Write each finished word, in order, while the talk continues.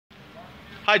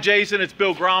Hi Jason, it's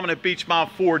Bill Gromman at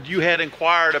Beechmontford. You had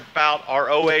inquired about our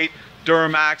 '08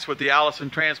 Duramax with the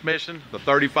Allison transmission, the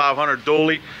 3500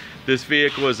 dually. This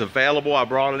vehicle is available. I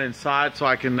brought it inside so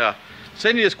I can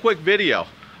send you this quick video.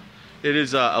 It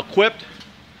is equipped.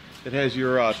 It has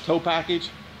your tow package,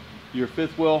 your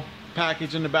fifth wheel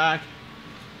package in the back.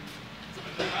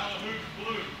 It's a Malibu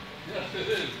blue. Yes, it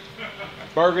is.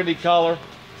 Burgundy color.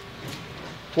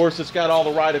 Of course, it's got all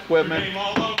the right equipment. Name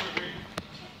all over,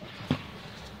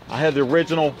 I have the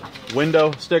original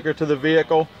window sticker to the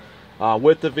vehicle.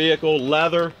 With the vehicle,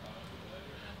 leather,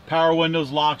 power windows,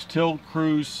 locks, tilt,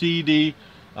 cruise, CD.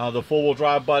 The four-wheel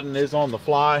drive button is on the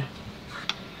fly.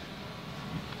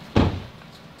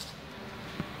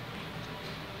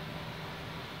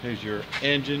 Here's your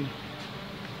engine.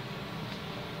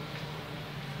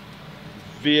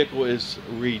 Vehicle is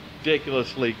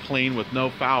ridiculously clean with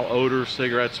no foul odor,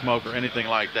 cigarette smoke, or anything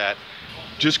like that.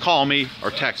 Just call me or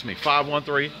text me,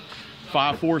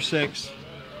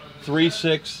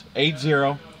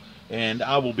 513-546-3680, and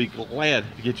I will be glad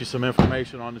to get you some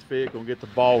information on this vehicle and get the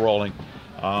ball rolling.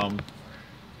 There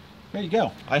you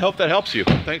go. I hope that helps you.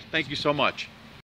 Thank you so much.